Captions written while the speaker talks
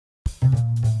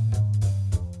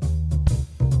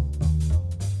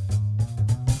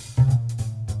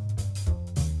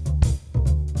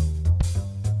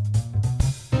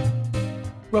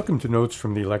Welcome to Notes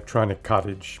from the Electronic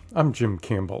Cottage. I'm Jim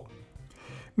Campbell.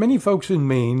 Many folks in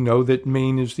Maine know that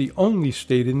Maine is the only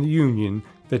state in the Union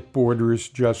that borders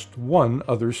just one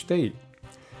other state.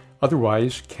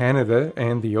 Otherwise, Canada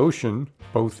and the ocean,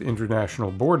 both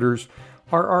international borders,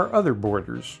 are our other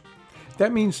borders.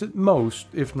 That means that most,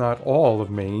 if not all, of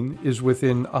Maine is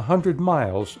within 100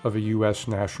 miles of a U.S.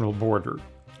 national border.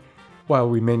 While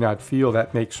we may not feel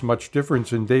that makes much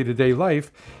difference in day-to-day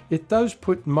life, it does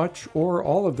put much or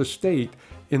all of the state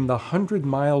in the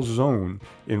 100-mile zone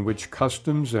in which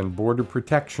Customs and Border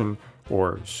Protection,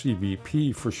 or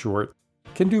CBP for short,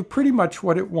 can do pretty much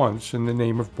what it wants in the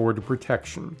name of border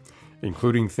protection,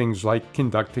 including things like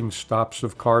conducting stops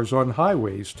of cars on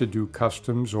highways to do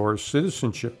customs or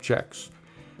citizenship checks,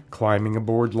 climbing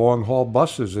aboard long-haul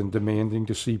buses and demanding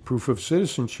to see proof of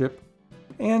citizenship,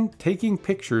 and taking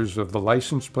pictures of the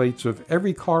license plates of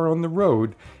every car on the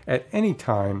road at any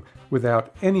time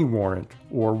without any warrant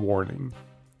or warning.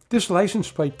 This license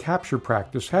plate capture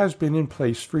practice has been in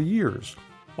place for years,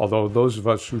 although those of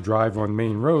us who drive on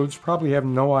main roads probably have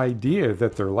no idea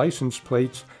that their license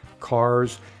plates,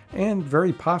 cars, and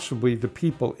very possibly the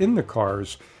people in the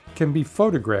cars can be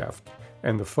photographed,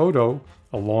 and the photo,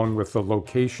 along with the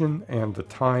location and the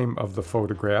time of the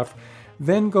photograph,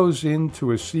 then goes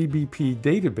into a CBP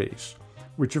database,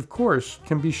 which of course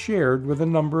can be shared with a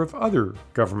number of other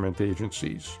government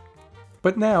agencies.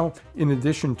 But now, in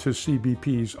addition to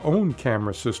CBP's own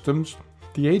camera systems,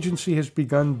 the agency has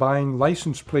begun buying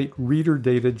license plate reader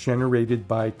data generated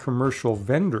by commercial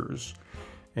vendors.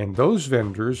 And those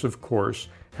vendors, of course,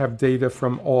 have data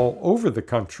from all over the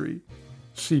country.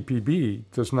 CBP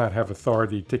does not have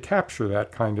authority to capture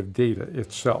that kind of data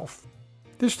itself.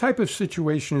 This type of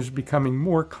situation is becoming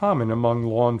more common among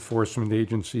law enforcement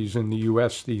agencies in the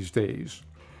U.S. these days.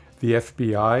 The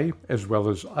FBI, as well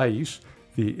as ICE,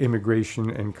 the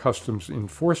Immigration and Customs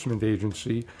Enforcement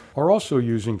Agency, are also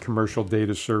using commercial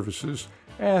data services,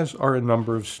 as are a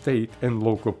number of state and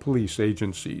local police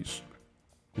agencies.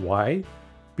 Why?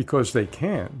 Because they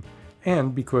can,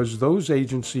 and because those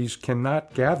agencies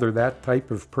cannot gather that type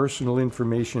of personal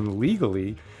information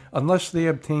legally unless they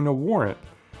obtain a warrant,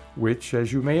 which,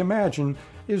 as you may imagine,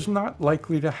 is not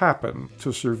likely to happen to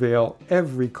surveil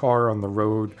every car on the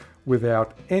road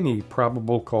without any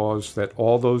probable cause that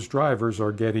all those drivers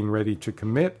are getting ready to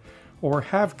commit or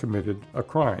have committed a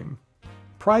crime.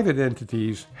 Private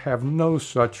entities have no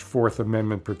such Fourth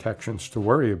Amendment protections to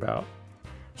worry about.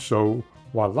 So,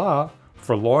 voila,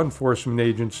 for law enforcement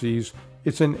agencies,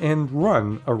 it's an end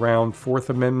run around Fourth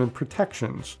Amendment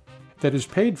protections that is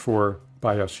paid for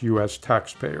by us U.S.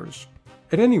 taxpayers.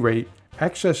 At any rate,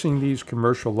 accessing these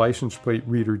commercial license plate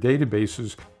reader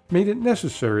databases made it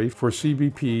necessary for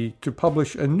CBP to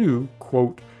publish a new,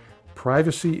 quote,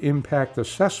 privacy impact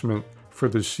assessment for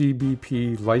the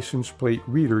CBP license plate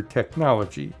reader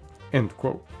technology, end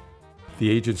quote. The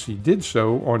agency did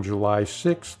so on July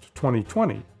 6,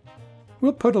 2020.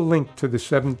 We'll put a link to the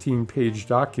 17-page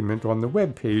document on the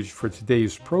webpage for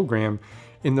today's program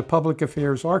in the Public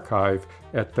Affairs Archive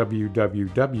at www.weru.org.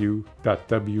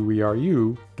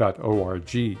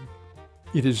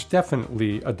 It is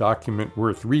definitely a document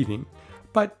worth reading,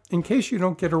 but in case you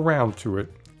don't get around to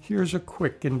it, here's a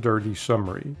quick and dirty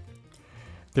summary.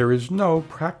 There is no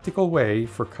practical way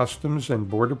for Customs and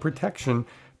Border Protection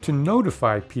to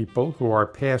notify people who are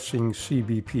passing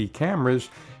CBP cameras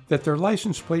that their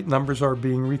license plate numbers are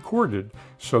being recorded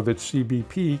so that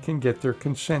CBP can get their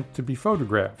consent to be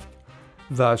photographed.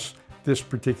 Thus, this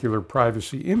particular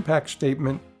privacy impact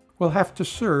statement will have to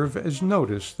serve as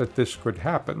notice that this could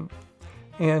happen.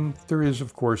 And there is,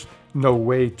 of course, no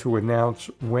way to announce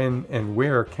when and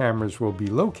where cameras will be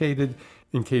located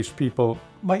in case people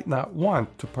might not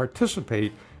want to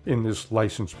participate in this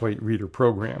license plate reader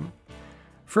program.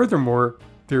 Furthermore,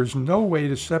 there's no way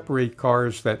to separate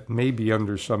cars that may be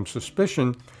under some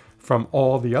suspicion from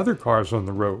all the other cars on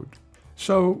the road.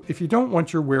 So, if you don't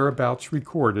want your whereabouts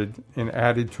recorded and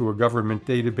added to a government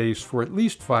database for at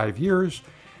least 5 years,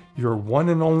 your one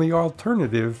and only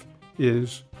alternative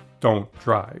is don't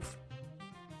drive.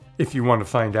 If you want to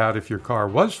find out if your car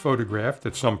was photographed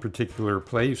at some particular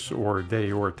place or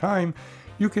day or time,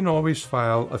 you can always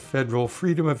file a Federal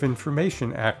Freedom of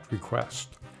Information Act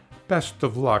request. Best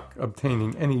of luck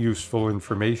obtaining any useful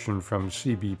information from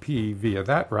CBP via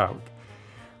that route.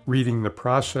 Reading the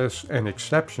process and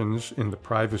exceptions in the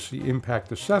Privacy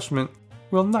Impact Assessment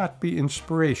will not be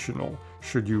inspirational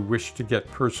should you wish to get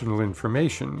personal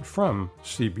information from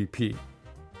CBP.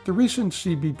 The recent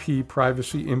CBP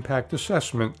Privacy Impact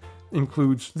Assessment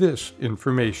includes this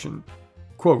information.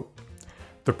 Quote,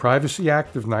 "The Privacy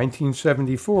Act of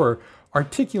 1974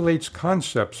 articulates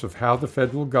concepts of how the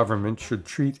federal government should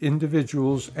treat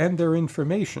individuals and their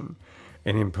information,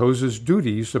 and imposes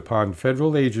duties upon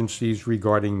federal agencies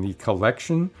regarding the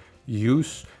collection,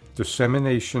 use,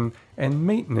 dissemination, and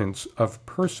maintenance of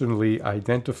personally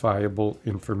identifiable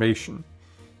information."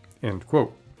 End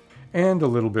quote. And a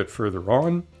little bit further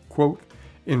on, quote,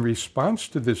 "In response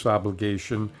to this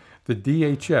obligation, the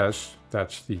DHS,"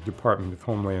 that's the Department of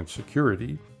Homeland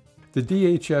Security, "the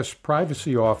DHS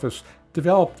Privacy Office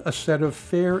developed a set of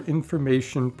fair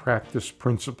information practice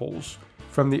principles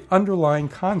from the underlying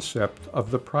concept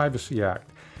of the Privacy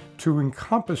Act to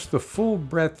encompass the full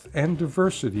breadth and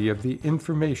diversity of the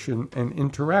information and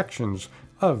interactions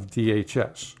of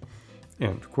DHS."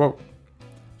 End quote.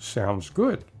 Sounds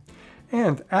good.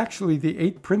 And actually, the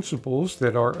 8 principles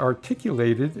that are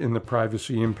articulated in the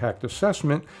Privacy Impact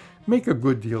Assessment make a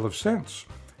good deal of sense,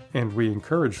 and we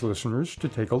encourage listeners to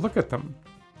take a look at them.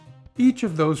 Each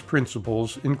of those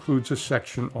principles includes a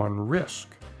section on risk,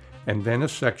 and then a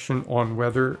section on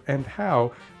whether and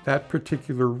how that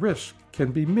particular risk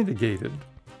can be mitigated.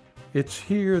 It's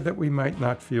here that we might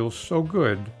not feel so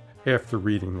good after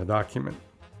reading the document.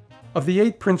 Of the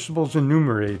 8 principles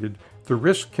enumerated, the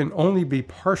risk can only be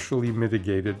partially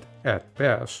mitigated, at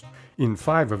best, in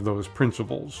 5 of those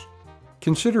principles.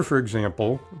 Consider, for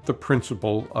example, the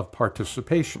principle of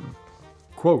participation.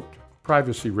 Quote,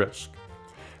 "Privacy risk.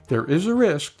 There is a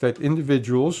risk that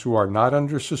individuals who are not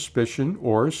under suspicion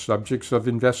or subjects of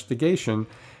investigation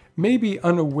may be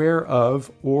unaware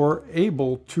of or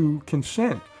able to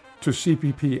consent to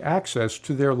CBP access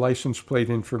to their license plate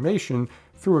information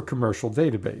through a commercial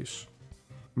database.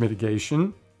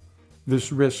 Mitigation.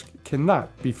 This risk cannot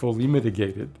be fully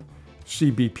mitigated.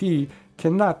 CBP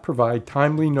cannot provide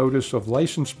timely notice of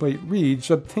license plate reads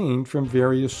obtained from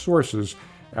various sources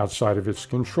outside of its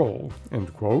control."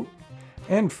 End quote.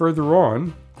 And further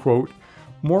on, quote,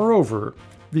 "Moreover,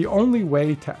 the only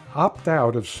way to opt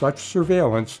out of such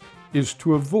surveillance is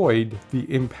to avoid the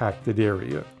impacted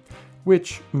area,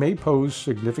 which may pose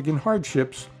significant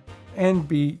hardships and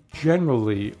be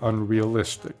generally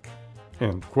unrealistic."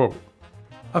 End quote.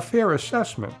 A fair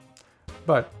assessment,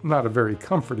 but not a very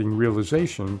comforting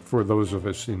realization for those of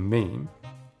us in Maine.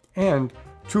 And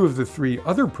 2 of the 3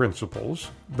 other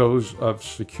principles, those of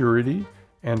security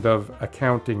and of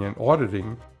accounting and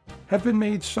auditing, have been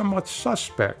made somewhat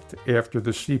suspect after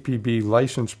the CPB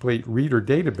license plate reader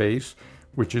database,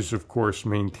 which is of course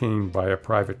maintained by a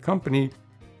private company,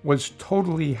 was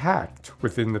totally hacked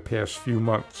within the past few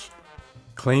months.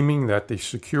 Claiming that the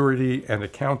security and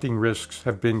accounting risks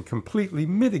have been completely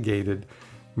mitigated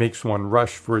makes one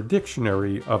rush for a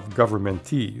dictionary of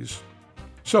governmentese.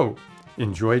 So,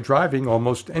 enjoy driving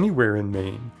almost anywhere in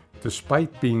Maine,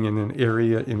 despite being in an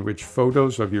area in which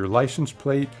photos of your license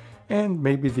plate and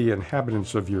maybe the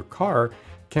inhabitants of your car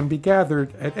can be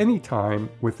gathered at any time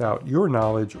without your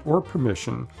knowledge or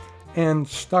permission and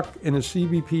stuck in a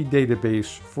CBP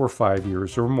database for 5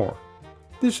 years or more.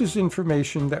 This is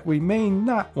information that we may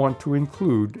not want to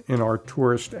include in our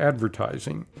tourist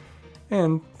advertising,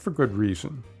 and for good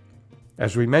reason.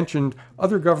 As we mentioned,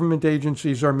 other government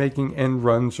agencies are making end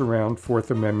runs around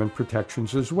Fourth Amendment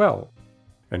protections as well,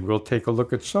 and we'll take a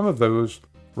look at some of those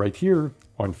right here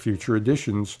on future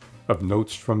editions of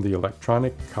Notes from the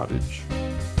Electronic Cottage.